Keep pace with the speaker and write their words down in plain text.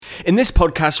In this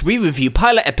podcast, we review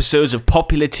pilot episodes of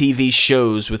popular TV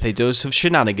shows with a dose of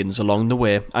shenanigans along the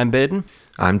way. I'm Baden.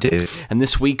 I'm Dave. And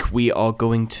this week we are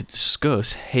going to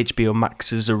discuss HBO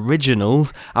Max's original,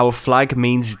 Our Flag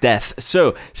Means Death.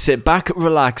 So, sit back,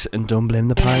 relax, and don't blame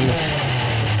the pilot.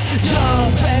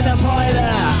 Don't blame the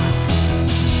pilot!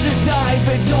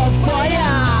 David's on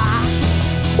fire!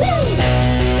 Woo!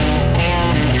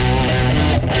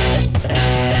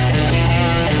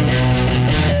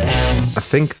 I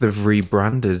think they've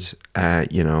rebranded, I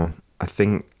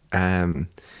think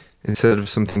instead of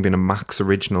something being a Max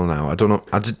original now, I don't know,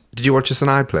 did you watch this on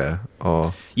iPlayer?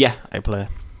 Or Yeah, iPlayer.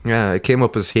 Yeah, it came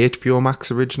up as HBO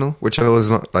Max original, which I know is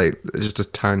not like, it's just a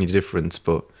tiny difference,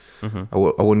 but I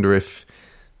wonder if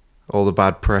all the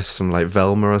bad press from like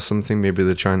Velma or something, maybe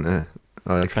they're trying to...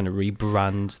 Trying to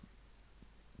rebrand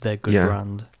their good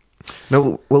brand.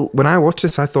 No, well, when I watched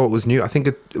this, I thought it was new. I think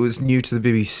it was new to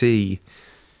the BBC,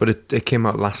 but it came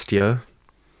out last year.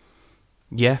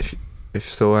 Yeah. If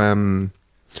so, and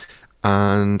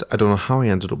I don't know how I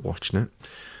ended up watching it,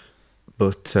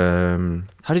 but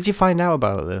How did you find out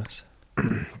about this?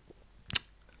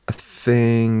 I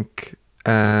think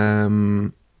I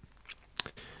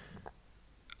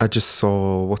just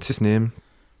saw, what's his name?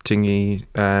 Tingy.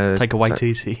 Taika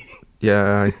Waititi.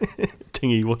 Yeah.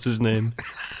 Tingy, what's his name?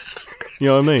 You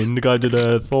know what I mean? The guy did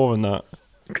Thor and that.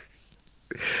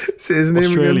 Say his name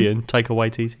Australian, again? Taika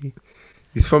Waititi.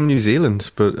 He's from New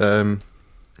Zealand, but Oh,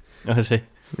 is he?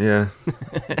 yeah.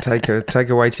 Taika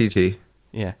Waititi.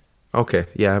 Yeah. Okay,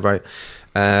 yeah, right.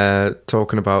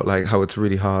 Talking about like how it's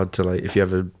really hard to, like, if you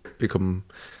ever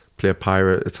play a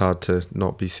pirate, it's hard to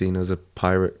not be seen as a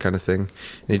pirate kind of thing.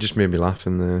 And it just made me laugh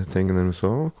in the thing, and then I thought,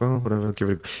 oh, well, whatever, I'll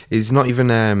give it. He's not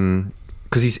even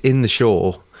because he's in the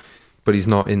show, but he's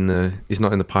not in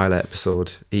the pilot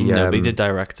episode. But he did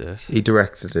direct it. He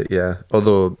directed it, yeah.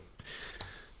 Although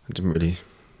I didn't really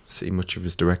see much of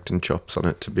his directing chops on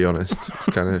it, to be honest. It's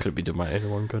kind of Could be done by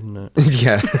anyone, couldn't it?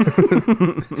 yeah.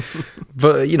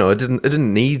 But it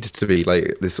didn't need to be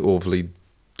like this overly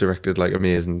directed, like,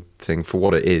 amazing thing for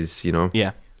what it is.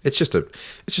 Yeah. It's just a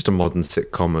modern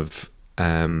sitcom of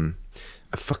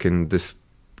a fucking this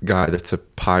guy that's a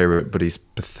pirate, but he's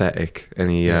pathetic,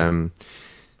 and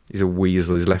he's a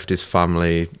weasel. He's left his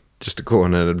family just to go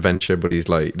on an adventure, but he's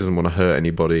like, he doesn't want to hurt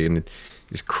anybody, and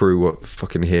his crew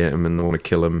fucking hate him and they want to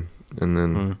kill him, and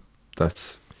then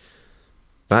that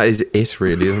is it,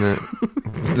 really, isn't it?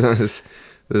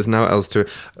 There's no else to it.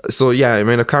 So yeah, I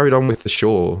mean, I carried on with the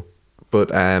show, but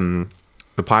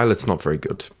the pilot's not very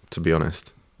good, to be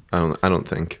honest. I don't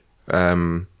think.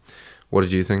 What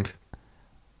did you think?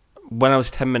 When I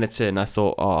was 10 minutes in, I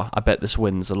thought, oh, I bet this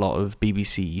wins a lot of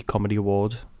BBC Comedy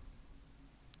Awards.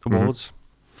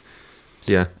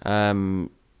 Yeah.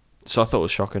 So I thought it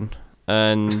was shocking.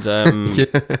 And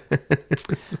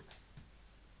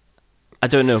I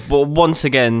don't know. But once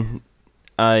again,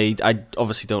 I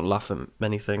obviously don't laugh at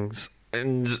many things.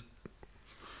 And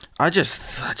I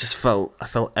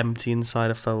felt empty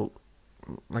inside. I felt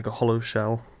like a hollow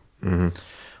shell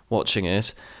watching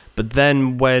it. But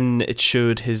then when it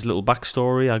showed his little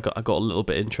backstory, I got a little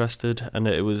bit interested, and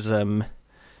it was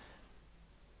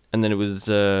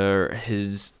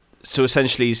his. So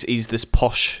essentially, he's this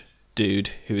posh dude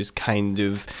who is kind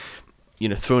of,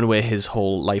 thrown away his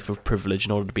whole life of privilege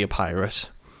in order to be a pirate.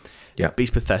 Yeah, but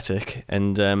he's pathetic,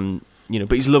 and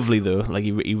but he's lovely though. Like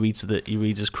he reads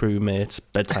his crewmates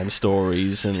bedtime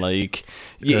stories, and like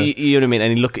you know what I mean.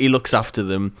 And he looks after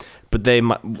them, but they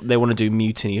want to do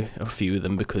mutiny, a few of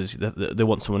them, because they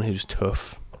want someone who's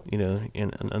tough, and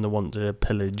they want to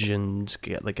pillage and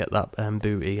get that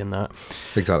booty and that.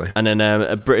 Exactly. And then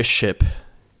a British ship.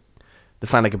 They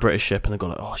find like a British ship, and they go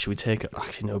like, "Oh, should we take it?"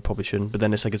 Actually, no, probably shouldn't. But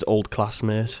then it's like his old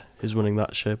classmate who's running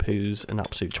that ship, who's an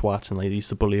absolute twat, and like he used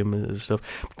to bully him and stuff.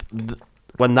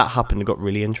 When that happened, it got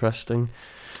really interesting.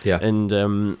 Yeah. And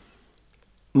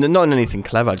not in anything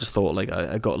clever. I just thought like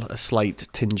I got a slight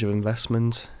tinge of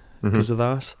investment because of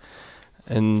that,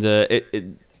 and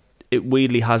it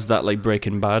weirdly has that like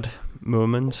Breaking Bad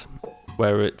moment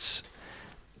where it's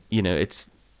he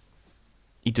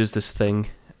does this thing,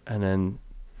 and then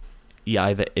you're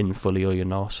either in fully or you're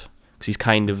not, because he's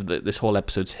kind of this whole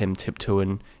episode's him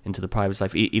tiptoeing into the pirate's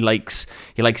life. He likes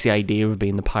the idea of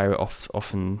being the pirate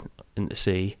off in the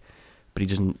sea, but he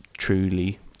doesn't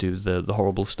truly do the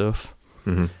horrible stuff.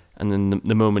 And then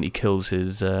the moment he kills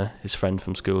his friend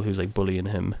from school who's like bullying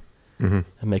him and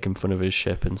making fun of his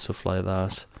ship and stuff like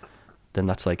that, then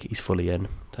that's like he's fully in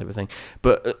type of thing.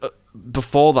 But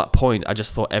before that point, I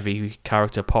just thought every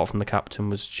character apart from the captain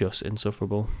was just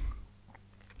insufferable.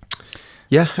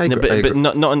 Yeah, I No, agree. I but agree.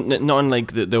 not in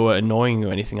like that they were annoying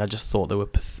or anything. I just thought they were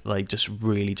like just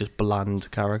really just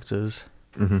bland characters.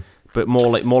 Mm-hmm. But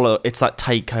more like it's that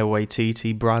Taika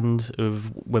Waititi brand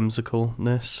of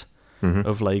whimsicalness, Mm-hmm.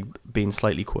 of like being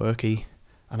slightly quirky,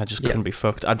 and I just couldn't be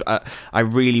fucked. I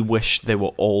really wish they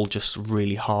were all just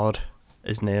really hard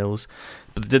as nails.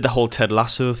 But they did the whole Ted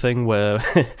Lasso thing where,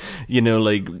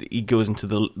 like he goes into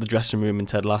the dressing room in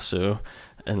Ted Lasso,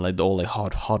 and like they're all like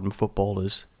hardened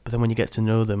footballers. But then when you get to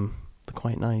know them, they're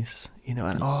quite nice, and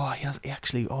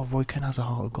Roy Keane has a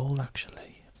heart of gold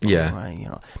actually. Yeah. Right,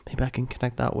 maybe I can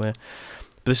connect that way.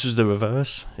 But this was the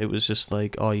reverse. It was just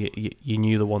like, you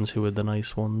knew the ones who were the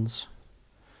nice ones,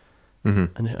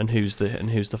 Mm-hmm. and who's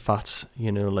the fat,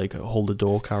 like hold the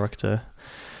door character.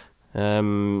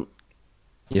 Yeah.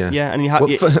 Yeah, and you had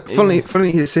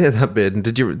funny you say that, Ben.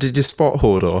 Did you spot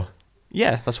Hodor?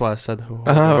 Yeah, that's why I said.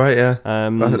 Right, yeah. I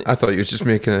I thought you were just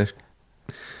making a.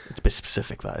 It's a bit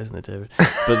specific, that isn't it, David?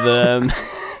 But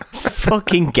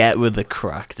fucking get with the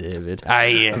crack, David.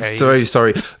 I'm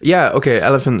sorry. Yeah, okay.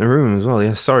 Elephant in the room as well.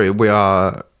 Yeah, sorry. We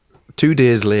are 2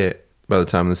 days late by the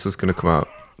time this is going to come out.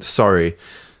 Sorry,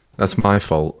 that's my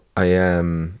fault.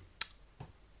 I've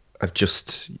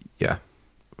just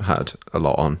had a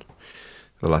lot on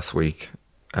the last week.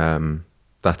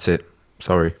 That's it.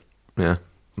 Sorry. Yeah,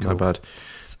 my Cool. bad.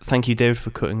 Thank you, David,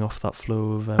 for cutting off that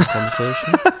flow of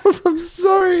conversation. I'm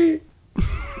sorry.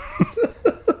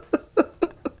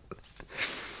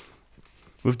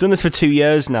 We've done this for 2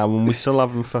 years now, and we still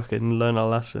haven't fucking learned our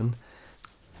lesson.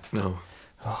 No.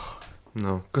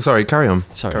 No. Sorry. Carry on.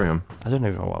 Sorry. Carry on. I don't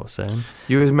even know what I was saying.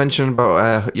 You was mentioning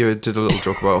about you did a little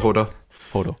joke about Hodor.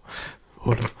 Hold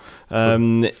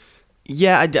on.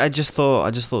 Yeah, I just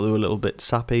thought they were a little bit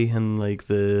sappy, and like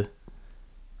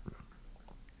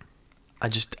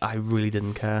I really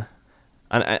didn't care,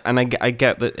 and I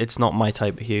get that it's not my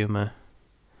type of humor.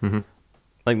 Mm-hmm.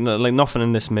 Like nothing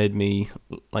in this made me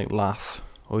like laugh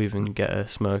or even get a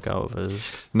smirk out of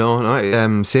us.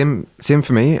 No. Same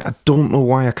for me. I don't know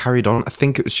why I carried on. I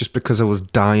think it was just because I was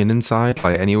dying inside.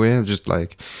 Like anyway, I was just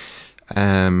like,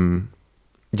 like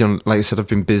I said, I've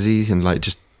been busy and like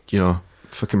just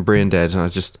fucking brain dead, and I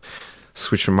just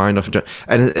switched my mind off.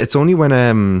 And it's only when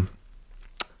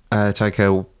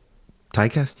Taika,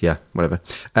 yeah, whatever.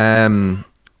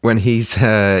 When he's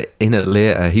in it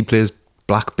later, he plays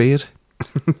Blackbeard.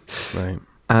 Right.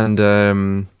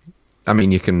 And I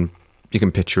mean, you can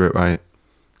picture it, right?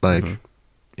 Like,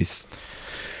 I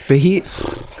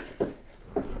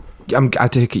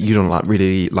take it you don't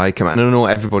really like him. I don't know.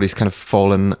 Everybody's kind of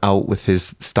fallen out with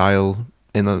his style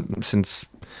since.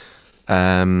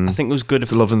 I think it was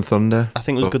good. Love and Thunder. I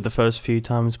think it was good the first few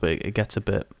times, but it gets a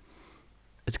bit.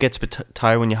 It gets a bit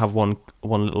tired when you have one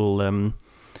little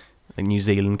like New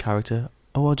Zealand character.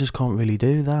 Oh, I just can't really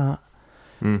do that.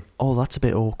 Oh, that's a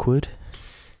bit awkward.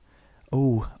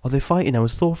 Oh, are they fighting? I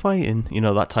was Thor fighting.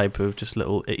 That type of just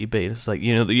little itty bit. It's like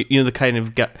the kind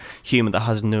of humour that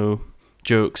has no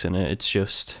jokes in it. It's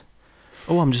just,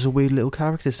 oh, I'm just a weird little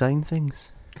character saying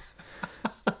things.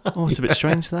 Oh, it's a bit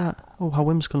strange that. Oh, how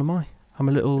whimsical am I? I'm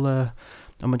a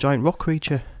giant rock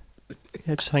creature.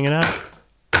 Yeah, just hanging out.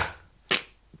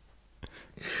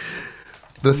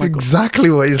 That's exactly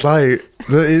what he's like.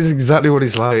 That is exactly what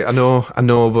he's like. I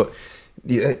know, but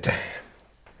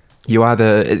you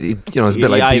either, it's a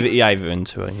bit like you either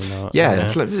into it,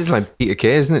 Yeah, it's like Peter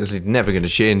Kay, isn't it? He's never going to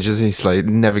change, is he? He's like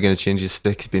never going to change his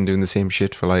stick. He's been doing the same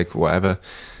shit for like whatever,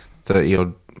 30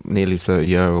 or nearly 30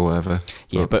 years or whatever.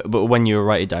 Yeah, but when you're a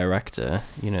writer-director,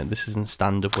 this isn't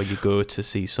stand-up where you go to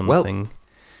see something. Well,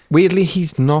 weirdly,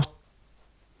 he's not.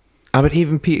 I mean,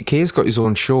 even Peter Kay's got his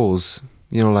own shows,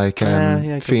 like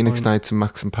Phoenix Nights and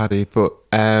Max and Paddy. But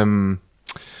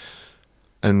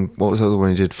and what was the other one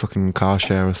he did? Fucking Car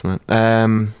Share or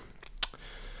something.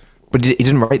 But he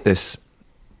didn't write this.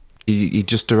 He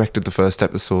just directed the first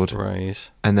episode, right?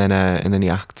 And then he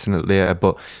acts in it later.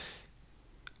 But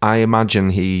I imagine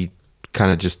he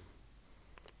kind of just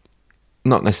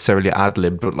not necessarily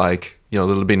ad-libbed, but like,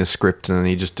 there'll have been a script and then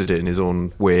he just did it in his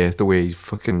own way, the way he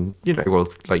fucking, well,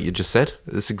 like you just said,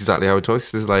 that's exactly how he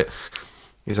talks. He's like,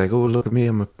 oh, look at me,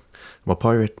 I'm a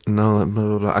pirate. No, blah,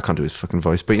 blah, blah. I can't do his fucking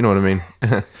voice, but you know what I mean.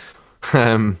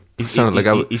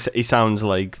 He sounds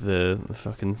like the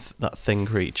fucking that thing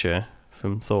creature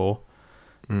from Thor.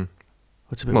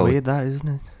 It's a bit weird, that, isn't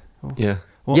it? Oh. Yeah.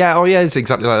 What? Yeah. Oh, yeah. It's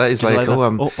exactly like that. He's like,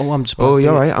 I'm just. Oh,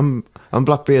 you're right. I'm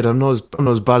Blackbeard. I'm not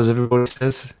as bad as everybody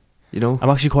says. I'm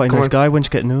actually quite a nice guy. Once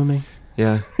you get to know me.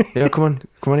 Yeah. Yeah. Come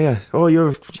on here. Oh,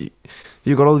 you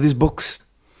got all these books.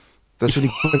 That's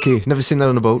really quirky. Never seen that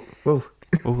on a boat. Whoa.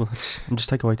 Oh, I'm just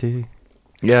Taika Waititi.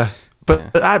 Yeah.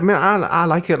 But I mean, I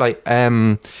like it. Like,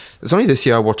 it's only this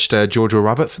year I watched Jojo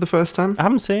Rabbit for the first time. I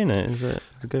haven't seen it. Is it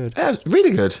good? Yeah, it's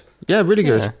really good. Yeah, really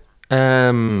good.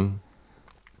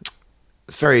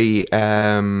 It's very,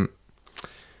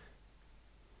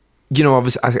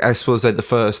 obviously, I suppose like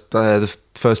the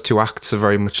first two acts are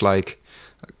very much like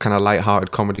kind of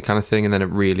light-hearted comedy kind of thing, and then it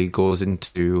really goes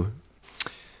into,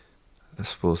 I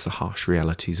suppose, the harsh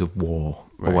realities of war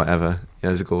or whatever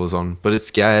as it goes on. But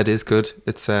it is good.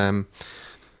 It's for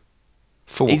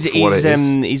what it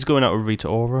is. He's going out with Rita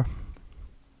Ora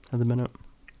at the minute.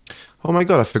 Oh my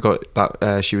god, I forgot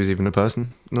that she was even a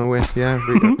person. No way. Yeah,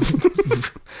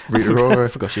 Rita Ora. I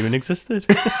forgot she even existed.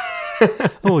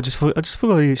 I just forgot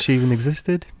she even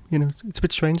existed. It's a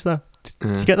bit strange that.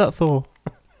 Did you get that, Thor?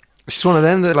 She's one of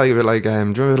them that do you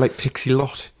remember like Pixie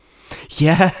Lott?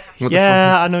 Yeah,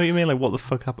 I know what you mean. Like, what the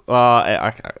fuck happened?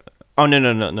 Oh no,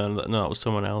 that was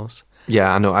someone else.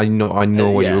 Yeah, I know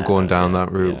where you were going down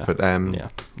that route, but you know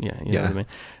what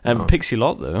I mean. Pixie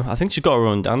Lott though, I think she got her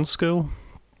own dance school.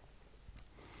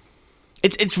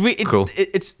 It's really cool.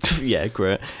 It's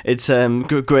great. It's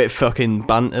great fucking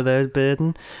banter there,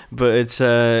 Baden. But it's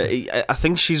I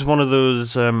think she's one of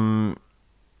those.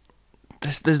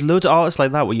 There's loads of artists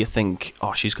like that where you think,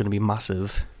 oh, she's going to be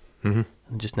massive, and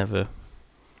just never.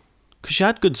 Because she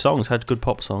had good songs, had good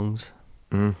pop songs,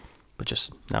 but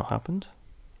just now happened.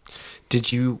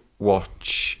 Did you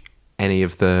watch any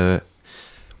of the?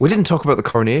 We didn't talk about the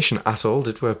coronation at all,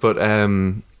 did we? But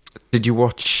did you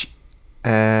watch?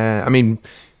 I mean,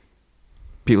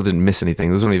 people didn't miss anything.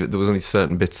 There was only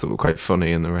certain bits that were quite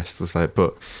funny, and the rest was like.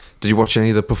 But did you watch any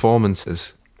of the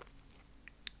performances?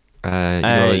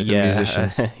 The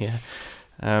musicians. Yeah.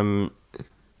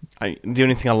 The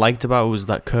only thing I liked about it was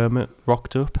that Kermit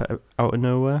rocked up out of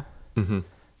nowhere.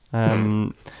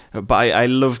 But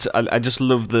I just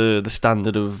loved the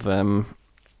standard of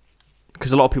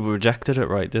because a lot of people rejected it,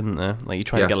 right? Didn't they? Like you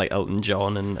try to get like Elton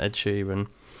John and Ed Sheeran.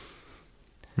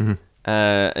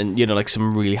 And like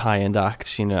some really high end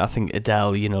acts. I think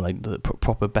Adele. Like the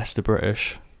proper best of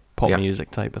British pop music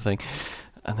type of thing.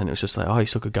 And then it was just like, he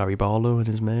stuck a Gary Barlow and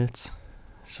his mates.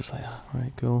 It's just like,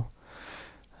 right, cool.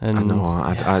 And I know.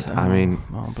 I mean,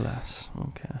 oh bless.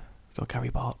 Okay, got Gary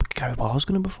Barlow. Gary Barlow's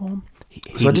going to perform.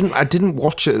 So I didn't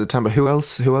watch it at the time. But who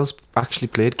else actually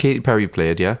played? Katy Perry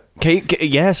played. Yeah.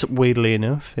 Yes, weirdly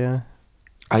enough. Yeah.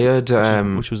 I heard.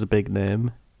 Which was a big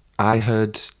name. I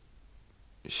heard.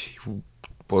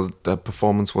 The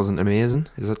performance wasn't amazing.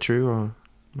 Is that true or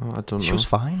no? I don't know. She was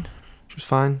fine.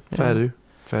 Yeah.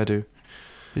 Fair do.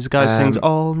 Who's the guy who sings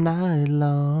all night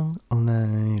long, all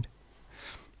night?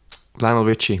 Lionel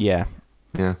Richie. Yeah.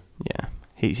 Yeah.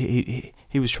 He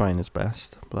was trying his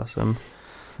best. Bless him.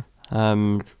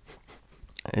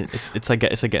 It's like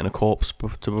getting a corpse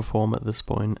to perform at this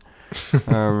point.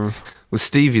 Was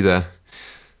Stevie there?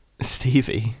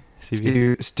 Stevie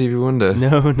Wonder?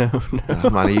 No. Oh,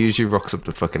 man, he usually rocks up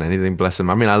to fucking anything. Bless him.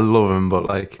 I mean, I love him, but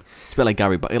like it's a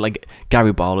bit like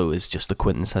Gary Barlow is just the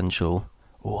quintessential.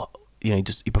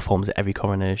 He performs at every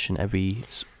coronation, every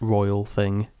royal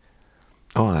thing.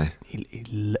 Oh, aye.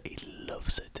 He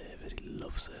loves it, David. He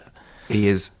loves it. He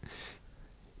is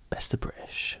best of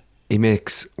British. He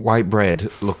makes white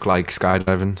bread look like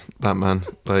skydiving. That man,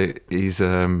 like he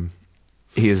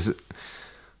is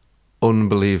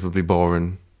unbelievably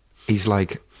boring. He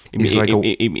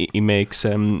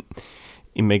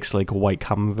makes like a white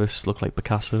canvas look like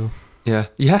Picasso. Yeah.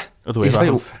 Other way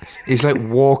around. He's like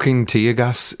walking tear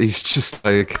gas. He's just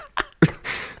like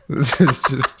it's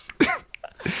just.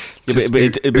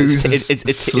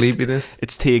 It's sleepiness.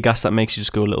 It's tear gas that makes you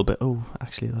just go a little bit. Oh,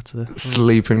 actually, that's the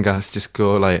sleeping gas. Just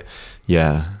go like,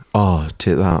 yeah. Oh,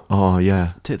 take that. Oh,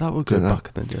 yeah. Take that. We'll go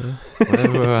back in the day.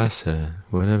 Whatever I said,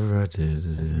 whatever I did,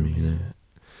 I didn't mean it.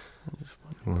 I just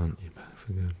want you back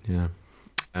for good. Yeah.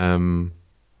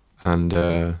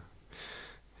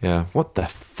 Yeah. What the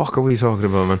fuck are we talking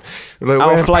about, man? Like,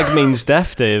 our flag means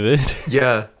death, David.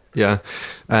 Yeah.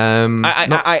 I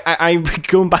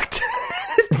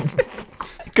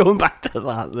going back to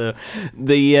that though.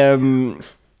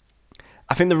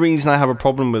 I think the reason I have a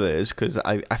problem with it is because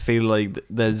I feel like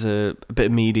there's a bit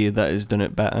of media that has done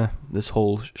it better. This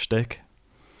whole shtick,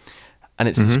 and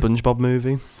it's the SpongeBob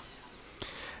movie.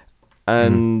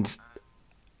 And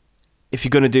if you're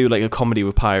gonna do like a comedy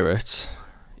with pirates,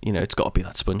 it's got to be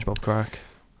that SpongeBob crack,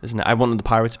 isn't it? I wanted the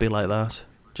pirate to be like that.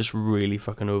 Just really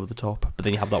fucking over the top. But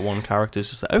then you have that one character who's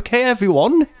just like, okay,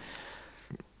 everyone.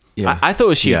 Yeah. I thought it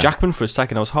was Hugh Jackman for a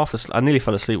second. I was I nearly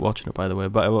fell asleep watching it, by the way.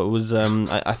 But it was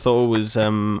I thought it was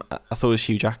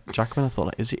Hugh Jackman. I thought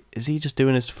like, is he just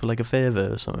doing this for like a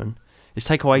favour or something? Is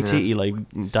Taika Waititi like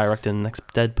directing the next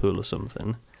Deadpool or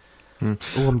something?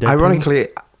 Oh, I'm Deadpool.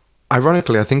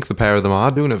 Ironically, I think the pair of them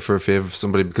are doing it for a favour of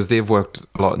somebody because they've worked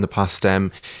a lot in the past.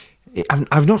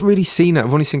 I've not really seen it.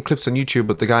 I've only seen clips on YouTube.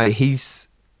 But the guy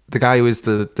who is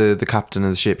the captain of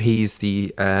the ship. He's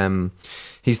the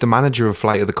manager of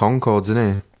Flight of the Conchords,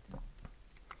 isn't he?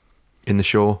 In the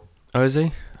show. Oh, is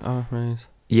he? Oh, right.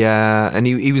 Yeah, and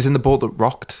he was in The Boat That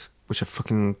Rocked, which I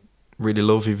fucking really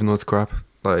love, even though it's crap.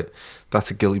 Like,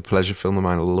 that's a guilty pleasure film of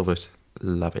mine. I love it.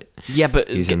 Love it. Yeah, but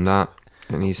he's in that,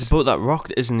 and he's. But that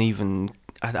Rocked isn't even.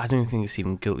 I don't think it's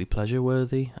even guilty pleasure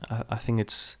worthy. I think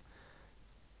it's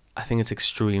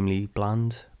extremely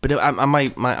bland. But I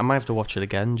might have to watch it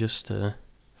again just to.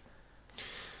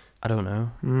 I don't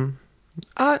know.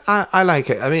 I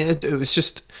like it. I mean, it was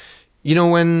just, you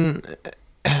know, when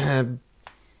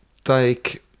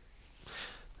like.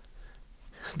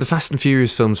 The Fast and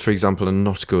Furious films, for example, are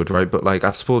not good, right? But like,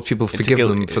 I suppose people forgive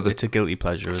them for it's a guilty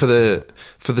pleasure for the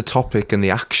topic and the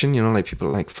action. You know, like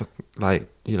people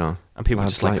you know, and people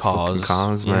just like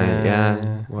cars, mate.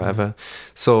 Yeah, whatever.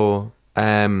 So it's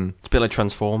a bit like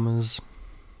Transformers.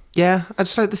 Yeah, I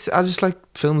just like this. I just like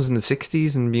films in the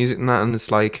 '60s and music and that. And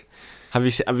it's like, have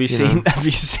you seen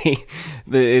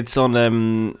it's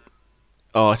on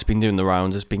it's been doing the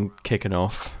rounds. It's been kicking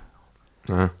off.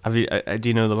 Have you? Do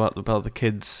you know about the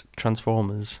kids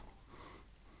Transformers?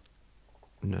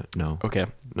 No. Okay.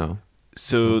 No.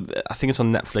 So I think it's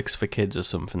on Netflix for kids or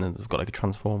something. And they've got like a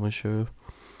Transformers show.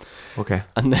 Okay.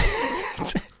 And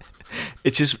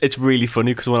it's really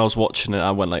funny because when I was watching it,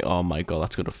 I went like, oh my god,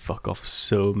 that's gonna fuck off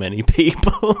so many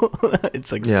people.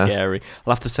 It's like scary.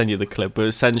 I'll have to send you the clip. But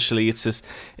essentially, it's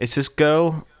this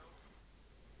girl.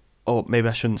 Oh, maybe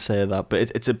I shouldn't say that, but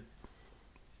it's a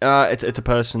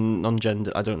person,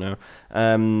 non-gender. I don't know.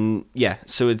 Yeah.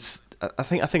 So it's. I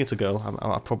think it's a girl.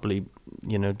 I probably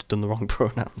done the wrong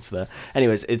pronouns there.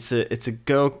 Anyways, it's a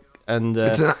girl and.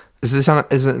 Is it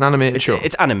an animated show?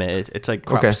 It's animated. It's like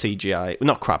crap CGI.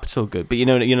 Not crap. It's still good. But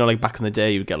like back in the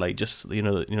day, you'd get like just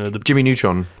the Jimmy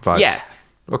Neutron vibes. Yeah.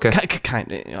 Okay.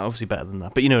 Kind of, obviously better than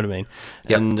that, but you know what I mean.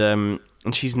 Yep.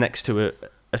 And she's next to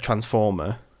a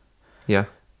Transformer. Yeah.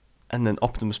 And then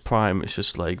Optimus Prime is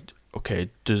just like, okay,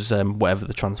 does whatever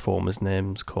the Transformer's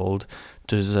name's called,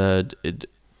 does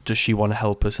she want to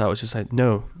help us out? It's just like,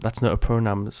 no, that's not a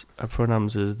pronouns. Our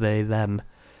pronouns is they, them.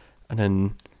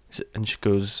 And she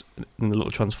goes, and the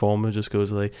little Transformer just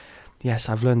goes like, yes,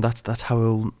 I've learned that's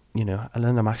how I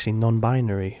learned I'm actually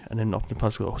non-binary. And then Optimus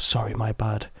Prime goes, oh, sorry, my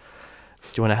bad. Do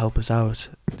you want to help us out?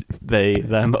 They,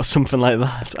 them, or something like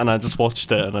that. And I just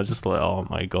watched it, and I just thought, oh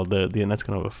my god, the internet's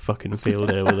going to have a fucking field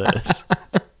day with this.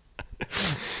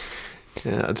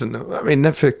 Yeah, I don't know. I mean,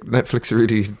 Netflix are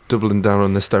really doubling down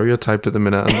on the stereotype at the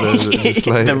minute. And just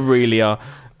like... They really are.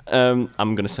 I'm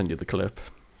going to send you the clip.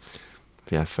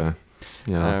 Yeah, fair.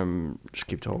 Yeah. Just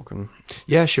keep talking.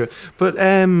 Yeah, sure. But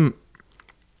I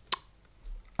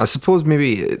suppose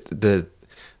maybe the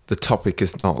topic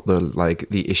is not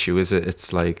the issue, is it?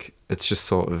 It's like, it's just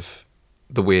sort of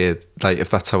the way, like,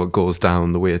 if that's how it goes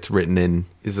down, the way it's written in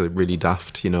is really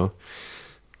daft,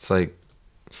 It's like,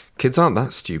 kids aren't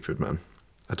that stupid, man.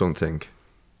 I don't think.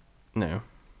 No.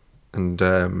 And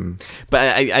but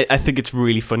I think it's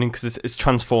really funny because it's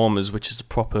Transformers, which is a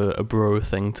bro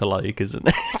thing to like, isn't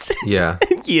it? Yeah.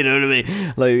 You know what I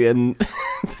mean? Like, and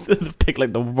they've picked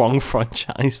like the wrong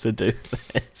franchise to do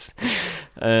this.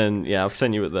 And yeah, I've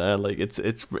sent you it there. Like,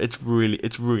 it's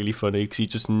really funny because you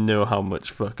just know how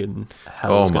much fucking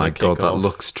hell. Oh my god, that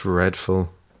looks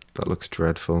dreadful.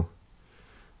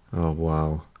 Oh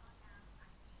wow.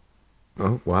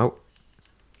 Oh wow.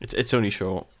 It's only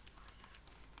short.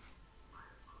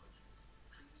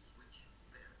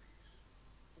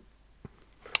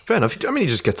 Fair enough. I mean, he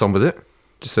just gets on with it.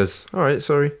 Just says, "All right,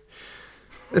 sorry."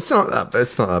 It's not that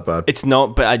bad. It's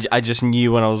not, but I just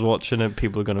knew when I was watching it,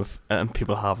 people are gonna and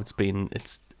people have. It's been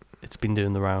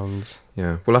doing the rounds.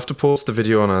 Yeah, we'll have to post the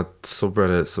video on our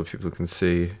subreddit so people can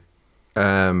see.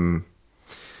 What?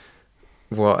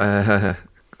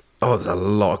 Oh, there's a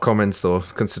lot of comments though,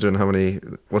 considering how many.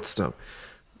 What's up?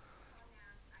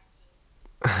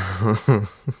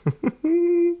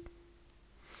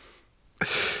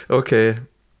 Okay.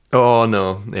 Oh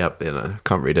no. Yep.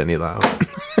 Can't read any of that out.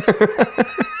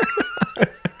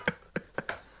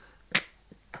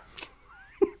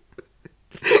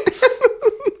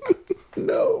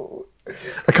 No.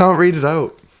 I can't read it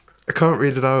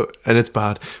out. And it's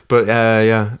bad. But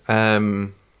yeah.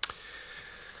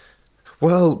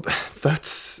 Well,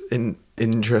 that's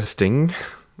interesting.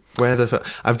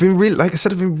 I've been really, like I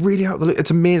said, I've been really out of the loop.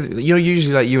 It's amazing.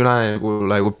 Usually like you and I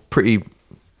we're pretty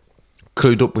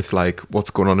clued up with like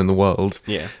what's going on in the world.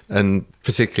 Yeah. And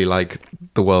particularly like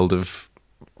the world of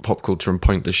pop culture and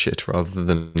pointless shit rather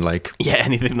than like Yeah,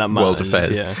 anything that matters. world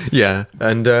affairs. Yeah. Yeah,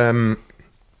 and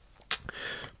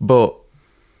but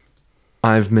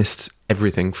I've missed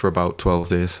everything for about 12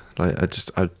 days. Like I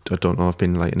don't know. I've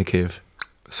been like in a cave.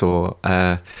 So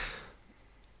yeah,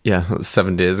 that was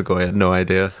 7 days ago. I had no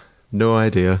idea.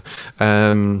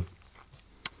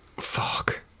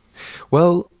 Fuck.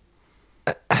 Well,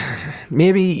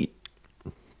 maybe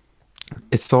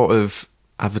it's sort of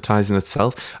advertising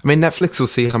itself. I mean, Netflix will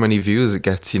see how many views it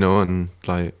gets, and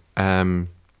like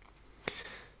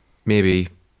maybe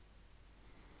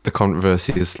the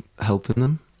controversy is helping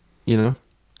them,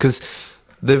 because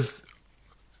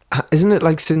isn't it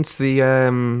like since they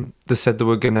said they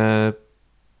were gonna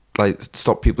like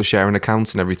stop people sharing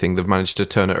accounts and everything, they've managed to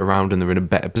turn it around and they're in a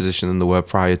better position than they were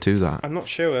prior to that. I'm not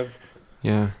sure.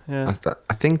 Yeah. Yeah.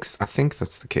 I think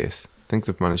that's the case. I think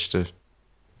they've managed to.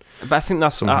 But I think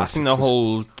that's. Somehow I think the fix this.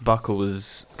 whole debacle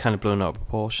was kind of blown out of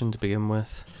proportion to begin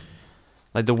with.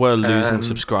 Like they were losing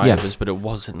subscribers, yes. but it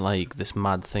wasn't like this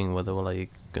mad thing where they were like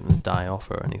going to die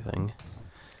off or anything.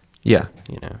 Yeah.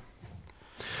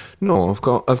 No, of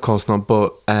course not.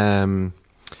 But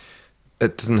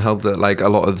it doesn't help that like a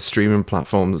lot of the streaming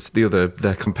platforms,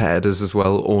 their competitors as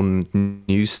well, own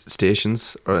news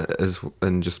stations,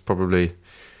 and just probably,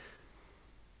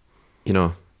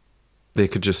 they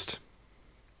could just,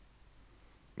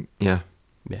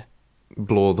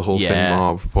 blow the whole thing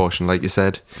out of proportion, like you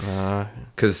said.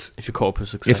 Because if you caught up with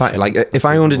success, if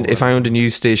I owned a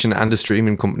news station and a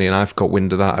streaming company and I've got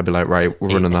wind of that, I'd be like, right, we're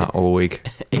running that all week.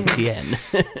 ATN.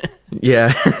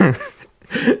 Yeah,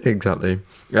 exactly.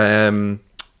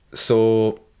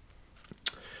 So,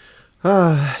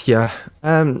 yeah.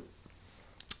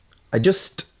 I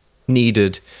just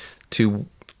needed to.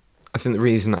 I think the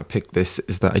reason I picked this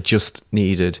is that I just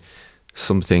needed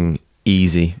something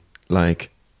easy, like.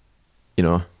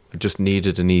 I just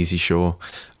needed an easy show,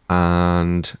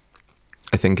 and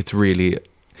I think it's really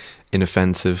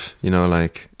inoffensive.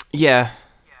 Like yeah.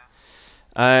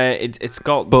 It's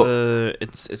got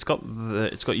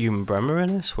Ewan Bremer in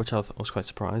it, which I was quite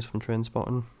surprised from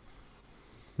Trainspotting.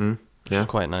 Yeah,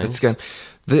 quite nice. It's again,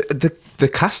 the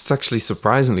cast's actually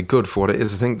surprisingly good for what it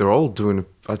is. I think they're all doing.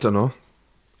 I don't know.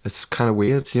 It's kind of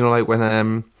weird, like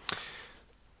when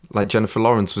like Jennifer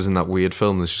Lawrence was in that weird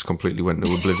film that just completely went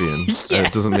into oblivion. Yeah.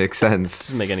 It doesn't make sense.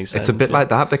 Doesn't make any sense. It's a bit like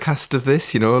that. The cast of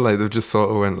this, like they've just sort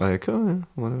of went like, oh yeah,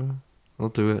 whatever, I'll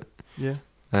do it. Yeah.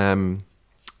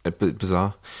 A bit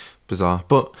bizarre,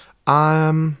 but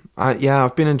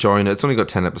I've been enjoying it. It's only got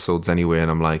 10 episodes anyway,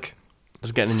 and I'm like,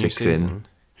 It's getting a new 6 season. in.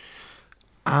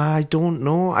 I don't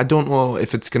know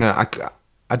if it's gonna.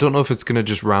 I don't know if it's gonna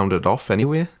just round it off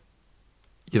anyway.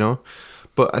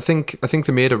 But I think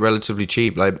they made it relatively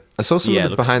cheap. Like I saw some of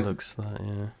the behind. Looks like,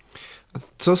 yeah. I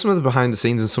saw some of the behind the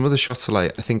scenes, and some of the shots are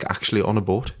like I think actually on a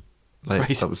boat. Like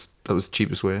Right. that was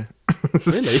cheapest way.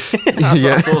 Really?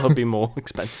 Yeah. I thought it'd be more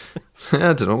expensive.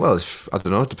 I don't know. Well, I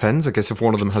don't know. It depends. I guess if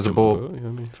one of them has a boat,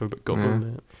 For a bit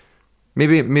goblin,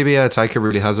 maybe Taika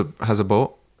really has a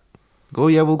boat. Go,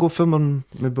 yeah, we'll go film on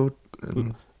my boat.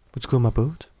 Let's go on my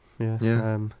boat. Yeah.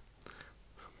 Yeah.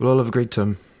 We'll all have a great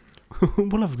time.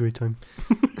 We'll have a great time.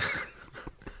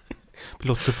 Be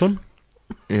lots of fun.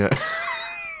 Yeah.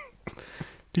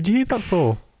 Did you hear that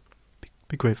before?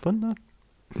 Be great fun, that.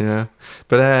 Yeah,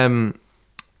 but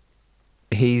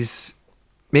he's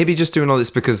maybe just doing all this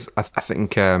because I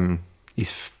think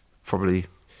he's probably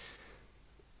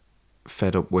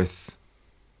fed up with.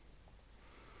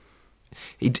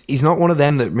 He's not one of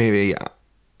them that maybe.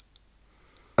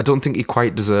 I don't think he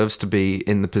quite deserves to be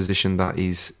in the position that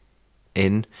he's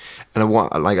in, and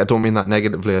I don't mean that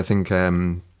negatively. I think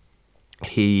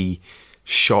he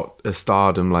shot a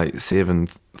stardom like saving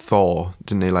Thor,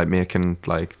 didn't he? Like making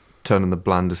like turning the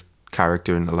blandest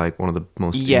character into like one of the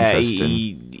most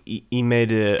interesting. He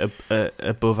made a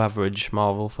above average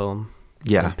Marvel film.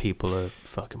 Yeah, and people are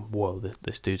fucking whoa.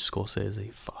 This dude's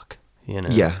Scorsese. Fuck,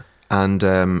 Yeah, and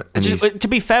to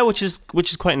be fair, which is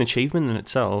quite an achievement in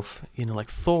itself. Like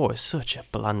Thor is such a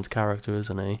bland character,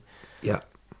 isn't he? Yeah,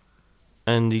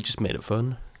 and he just made it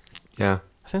fun. Yeah,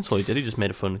 I think that's all he did. He just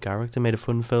made a fun character, made a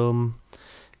fun film.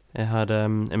 It had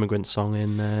Immigrant Song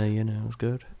in there. It was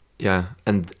good. Yeah,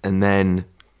 and then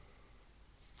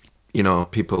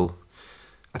people,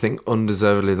 I think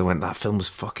undeservedly they went, that film was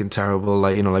fucking terrible.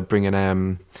 Like like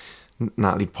bringing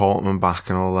Natalie Portman back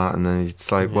and all that, and then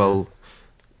it's like, well,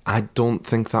 I don't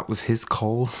think that was his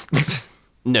call.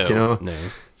 No, no.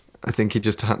 I think he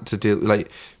just had to deal. Like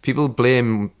people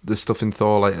blame the stuff in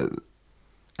Thor,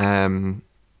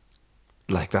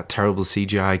 like that terrible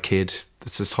CGI kid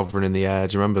that's just hovering in the air.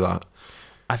 Do you remember that?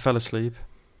 I fell asleep.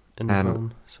 in the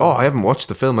film. So. Oh, I haven't watched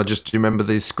the film. I just remember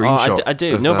the screenshot. I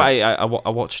do. of No, that. but I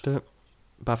watched it,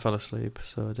 but I fell asleep,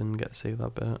 so I didn't get to see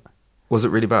that bit. Was it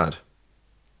really bad?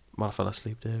 Well, I fell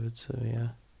asleep, David. So yeah.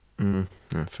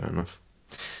 Yeah, fair enough.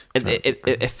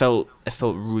 It felt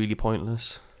really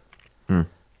pointless. Mm.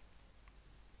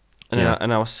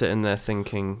 And I was sitting there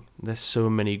thinking, there's so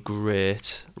many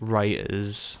great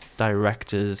writers,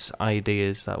 directors,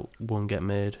 ideas that won't get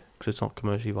made because it's not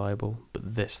commercially viable.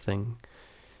 But this thing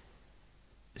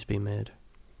is being made.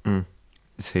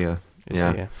 It's here. It's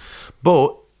yeah. here.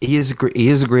 But he is a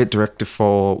great director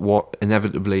for what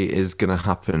inevitably is going to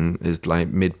happen is like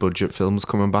mid-budget films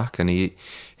coming back, and he's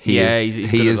good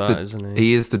at that, isn't he?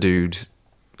 He is the dude.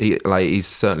 He's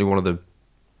certainly one of the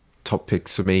top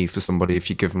picks for me for somebody. If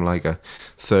you give him like a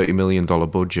 $30 million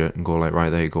budget and go like, right,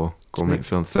 there you go make a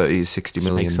film, 30, 60 Just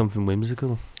million. make something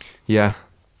whimsical. Yeah,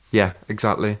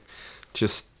 exactly.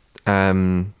 Just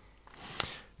and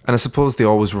I suppose they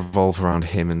always revolve around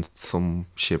him in some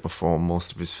shape or form,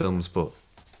 most of his films, but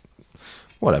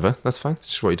whatever, that's fine. It's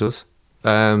just what he does.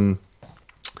 I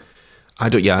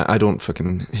don't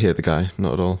fucking hate the guy,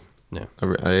 not at all. No.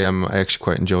 I actually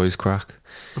quite enjoy his crack.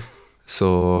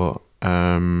 So,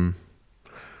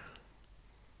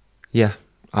 yeah,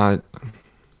 I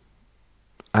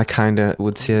kind of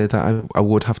would say that I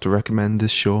would have to recommend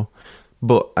this show,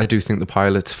 but I do think the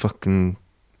pilot's fucking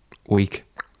weak,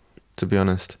 to be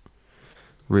honest.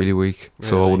 Really weak. Really?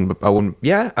 So I wouldn't.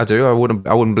 Yeah, I do. I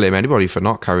wouldn't blame anybody for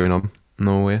not carrying on.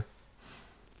 No way.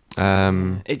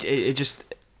 It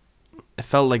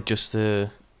felt like just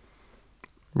a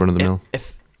Run of the mill.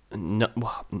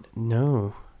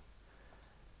 No.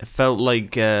 It felt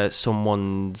like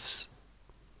someone's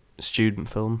student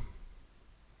film.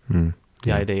 The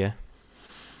idea,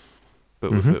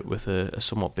 but with a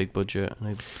somewhat big budget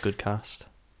and a good cast.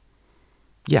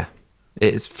 Yeah,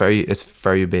 it's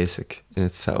very basic in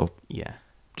its setup. Yeah,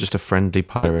 Just a friendly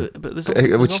pirate, but there's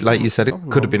which, like you said, it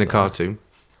nothing could have wrong been a with that. cartoon.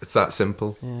 It's that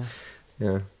simple. Yeah,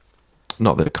 Yeah.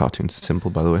 Not that a cartoon's simple,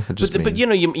 by the way. I just but mean- you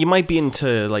know, you might be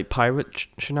into like pirate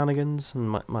shenanigans and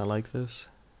might like this.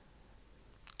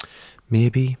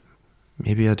 maybe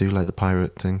I do like the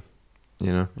pirate thing,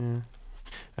 you know. Yeah.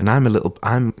 And I'm a little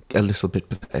bit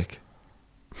pathetic.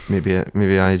 Maybe I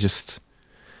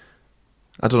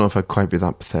don't know if I'd quite be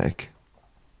that pathetic.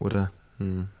 Would I?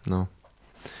 No.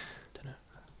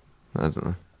 I don't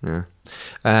know. Yeah.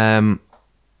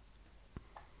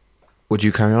 Would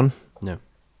you carry on? No.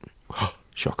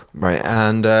 Shock. Right.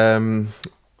 And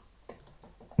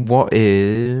what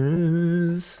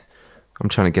is? I'm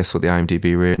trying to guess what the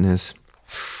IMDb rating is.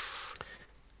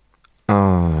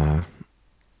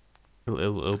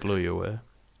 It'll blow you away.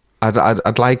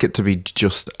 I'd like it to be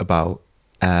just about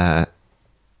 8,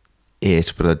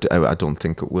 but I don't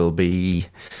think it will be.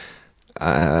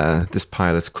 This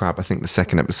pilot's crap. I think the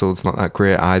second episode's not that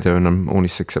great either, and I'm only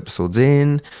 6 episodes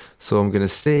in, so I'm gonna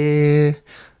say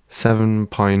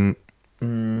 7.8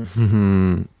 or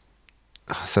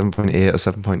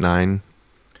 7.9.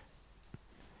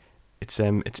 It's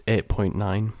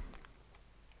 8.9.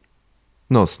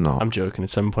 No, it's not. I'm joking.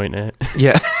 It's 7.8.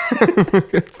 Yeah.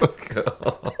 Fuck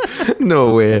off.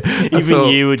 No way. Even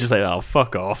you were just like, oh,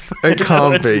 fuck off. It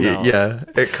can't It's be. not. Yeah,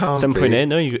 it can't be. 7.8.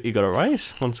 No, you got it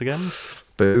right once again.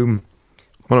 Boom.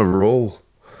 What a roll.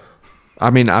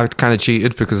 I mean, I kind of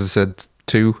cheated because I said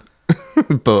 2.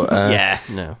 But Yeah,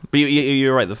 no. But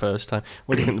you're right the first time.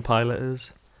 What do you think the pilot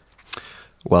is?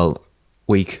 well,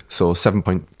 weak. So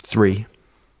 7.3.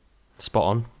 Spot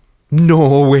on.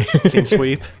 No way. Clean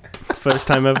sweep. First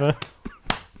time ever.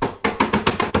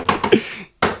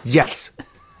 Yes.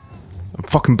 I'm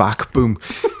fucking back. Boom.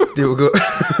 There we go.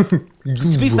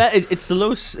 To be fair, it's the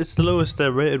lowest. It's the lowest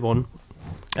rated one.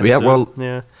 Yeah, well,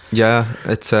 yeah. yeah,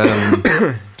 it's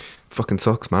fucking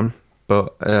sucks, man.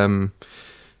 But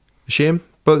shame.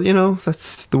 But you know,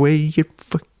 that's the way it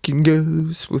fucking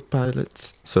goes with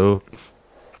pilots. So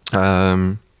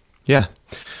yeah.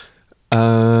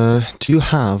 Do you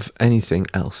have anything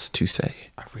else to say?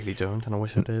 I really don't, and I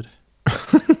wish I did.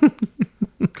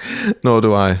 Nor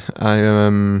do I.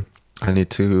 I need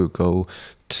to go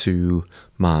to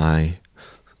my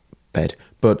bed.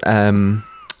 But I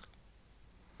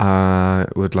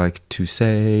would like to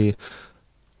say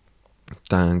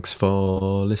thanks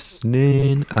for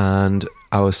listening, and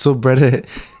our subreddit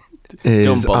is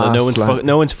Don't bother. r/.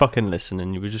 No one's fucking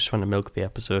listening. You were just trying to milk the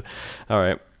episode. All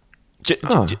right.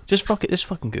 Just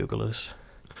fucking Google us.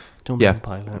 Don't be Yeah. a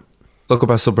pilot. Look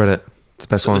up our subreddit. It's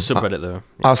the best The one. subreddit though.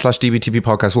 r/DBTP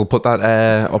podcast. We'll put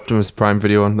that Optimus Prime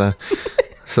video on there.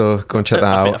 So go and check that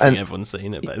I out. think And everyone's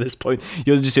seen it by this point.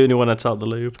 You're just the only one that's out the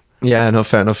loop. yeah, no,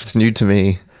 fair enough. It's new to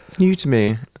me.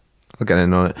 I'll get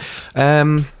in on it.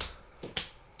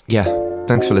 Yeah,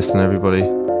 thanks for listening, everybody.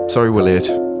 Sorry we're late.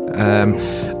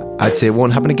 I'd say it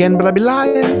won't happen again, but I'd be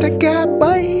lying. Take care.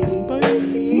 Bye. Bye.